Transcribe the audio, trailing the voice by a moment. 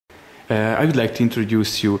I would like to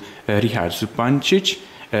introduce you Rihard Zupancic,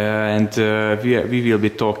 and we will be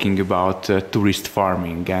talking about tourist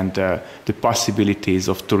farming and the possibilities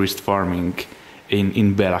of tourist farming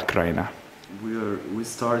in Bela Krajina. We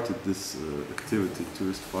started this activity,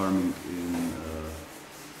 tourist farming, in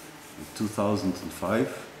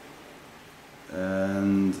 2005,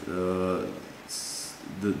 and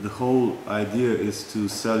the whole idea is to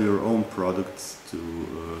sell your own products to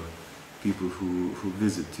people who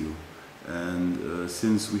visit you. And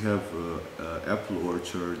since we have apple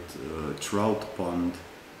orchard, trout pond,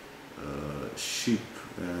 sheep,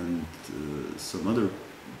 and some other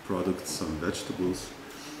products, some vegetables,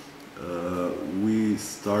 we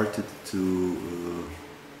started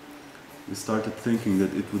thinking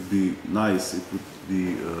that it would be nice, it would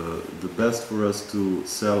be the best for us to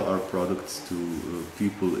sell our products to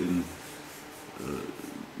people in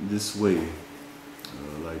this way,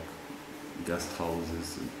 like guest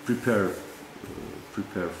houses, and prepare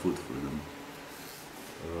food for them.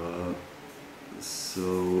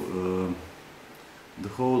 So the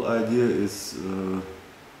whole idea is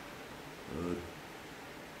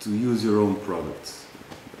to use your own products.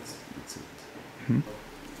 That's it. Mm-hmm.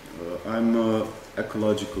 I'm an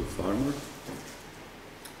ecological farmer,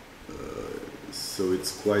 so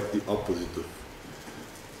it's quite the opposite of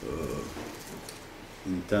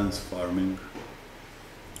intense farming,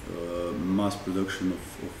 mass production of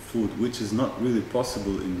food, which is not really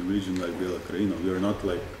possible in a region like Bela Krajina. We are not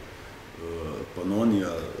like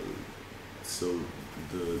Pannonia, so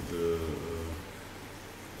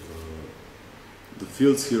the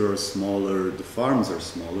fields here are smaller, the farms are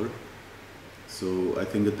smaller. So I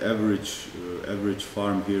think that average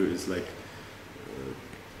farm here is like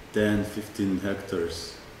 10-15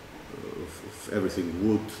 hectares of everything: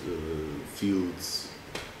 wood, fields,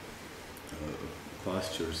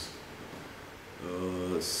 pastures.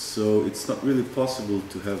 So it's not really possible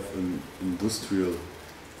to have an industrial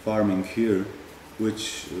farming here,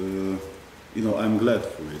 which I'm glad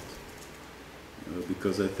for it,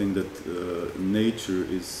 because I think that nature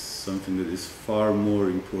is something that is far more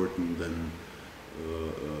important than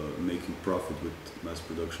making profit with mass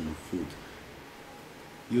production of food.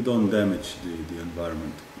 You don't damage the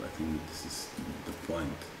environment. I think that this is the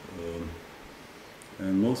point.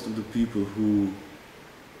 And most of the people who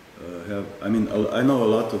I know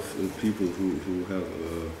a lot of people who have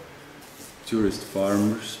tourist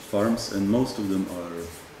farms, and most of them are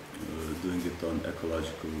doing it on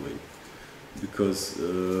ecological way, because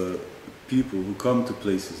people who come to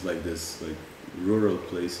places like this, like rural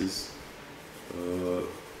places,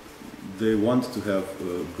 they want to have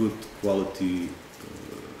good quality,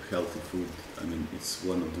 healthy food. I mean, it's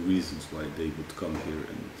one of the reasons why they would come here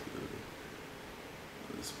and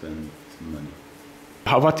spend money.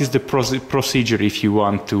 What is the procedure if you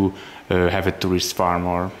want to have a tourist farm?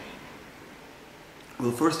 Or?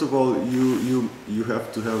 Well, first of all, you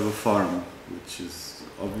have to have a farm, which is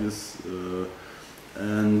obvious,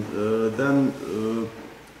 and then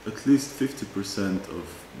at least 50% of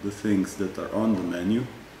the things that are on the menu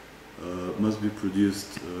must be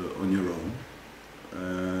produced on your own.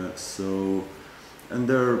 And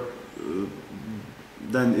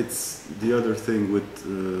then it's the other thing with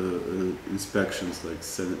inspections, like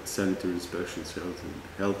sanitary inspections,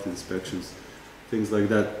 health inspections, things like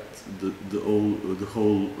that. The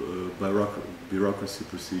whole bureaucracy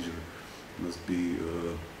procedure must be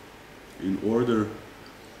in order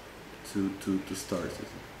to start it.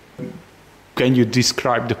 Can you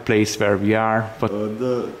describe the place where we are?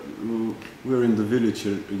 We're in the village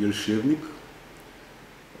Jelševnik,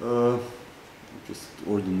 just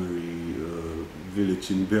ordinary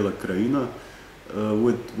village in Bela Krajina,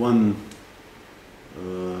 with one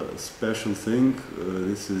special thing.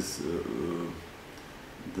 This is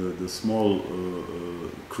the small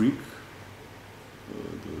creek.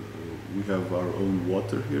 We have our own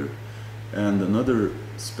water here. And another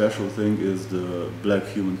special thing is the black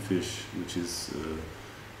human fish, which is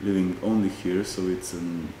living only here, so it's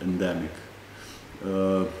an endemic.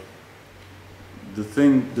 The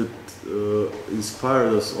thing that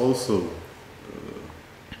inspired us also,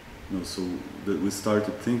 so that we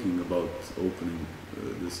started thinking about opening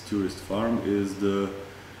this tourist farm, is the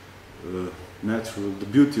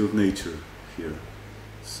beauty of nature here.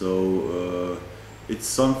 So it's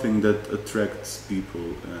something that attracts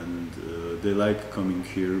people, and they like coming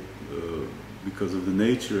here because of the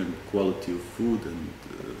nature and quality of food. And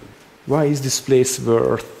why is this place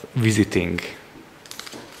worth visiting?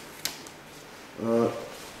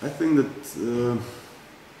 I think that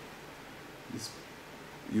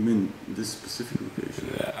You mean this specific location?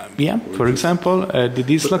 Yeah, Or for example,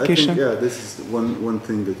 this but location. I think, yeah, this is one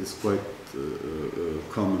thing that is quite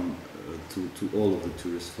common to all of the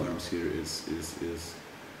tourist farms here is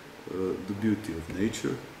the beauty of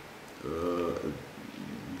nature,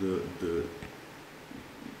 the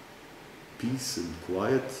peace and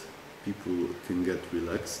quiet. People can get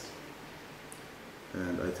relaxed,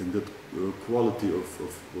 and I think that quality of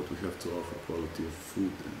what we have to offer, quality of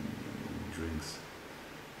food and drinks.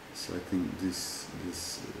 So I think these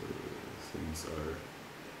things are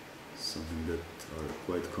something that are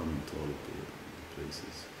quite common to all of the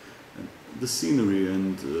places. And the scenery,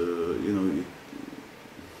 and you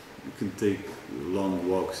can take long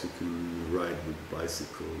walks, you can ride with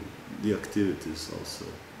bicycle, the activities also.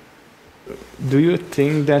 Do you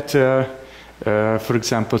think that, for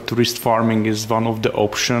example, tourist farming is one of the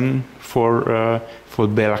options for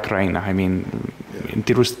Bela Krajina? I mean, in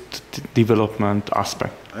tourist development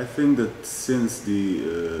aspect. I think that since the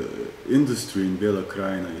industry in Bela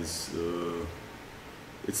Krajina is,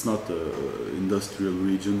 it's not an industrial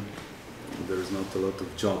region. There is not a lot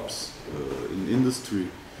of jobs in industry,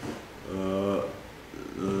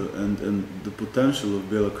 and the potential of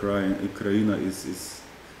Bela Krajina is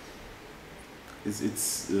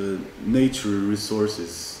its nature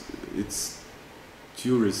resources. It's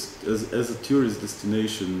tourist as a tourist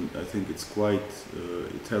destination. I think it's quite.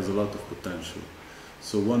 It has a lot of potential.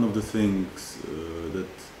 So one of the things that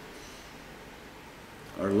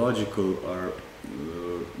are logical are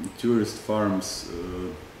tourist farms,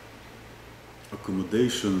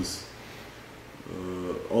 accommodations,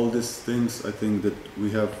 all these things. I think that we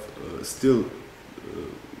have still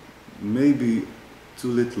maybe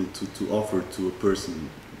too little to offer to a person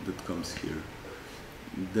that comes here.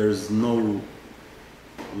 There's no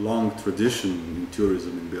long tradition in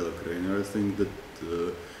tourism in Bela Krajina. I think that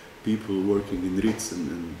people working in RIC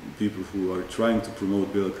and people who are trying to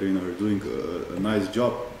promote Bela Krajina are doing a nice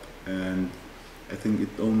job, and I think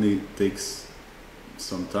it only takes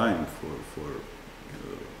some time for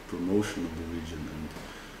promotion of the region. And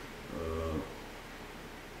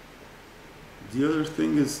the other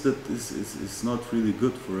thing is that it's not really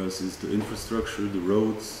good for us is the infrastructure, the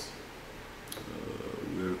roads.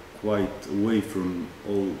 We're quite away from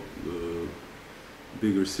all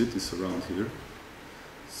bigger cities around here.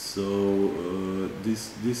 So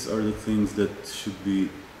these are the things that should be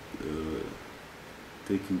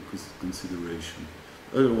taken into consideration.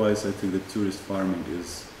 Otherwise, I think that tourist farming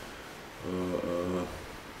is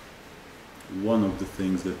one of the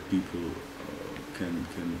things that people can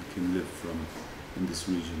live from in this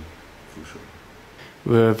region, for sure.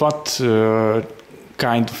 What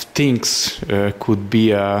kind of things could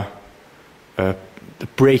be a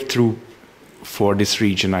breakthrough for this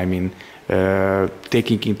region? I mean,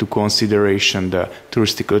 taking into consideration the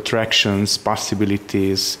touristic attractions,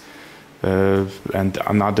 possibilities, and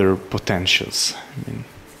another potentials, I mean,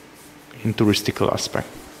 in touristical aspect.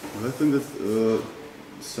 Well, I think that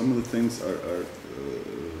some of the things are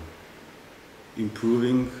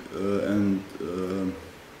improving, and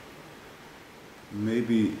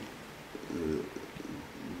maybe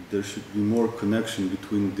there should be more connection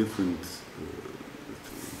between different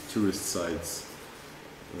tourist sites.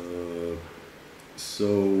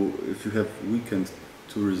 So if you have weekend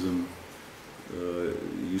tourism,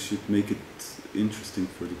 you should make it interesting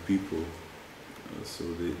for the people, so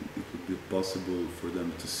it would be possible for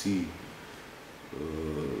them to see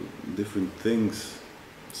different things.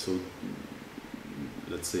 So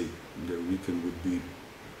let's say their weekend would be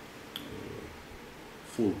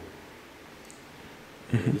full.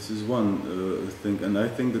 This is one thing, and I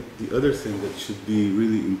think that the other thing that should be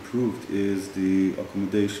really improved is the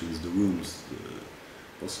accommodations, the rooms, the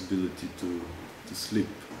possibility to sleep,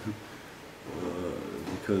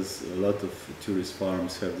 because a lot of tourist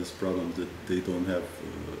farms have this problem that they don't have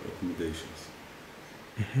accommodations.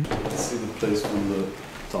 Let's see the place from the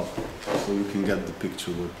top, so you can get the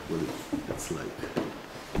picture what it's like.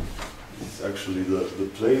 It's actually the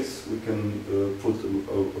place. We can put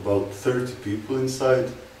about 30 people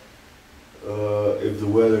inside. If the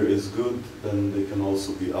weather is good, then they can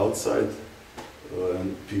also be outside.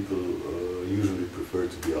 And people usually prefer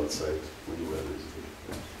to be outside when the weather is good.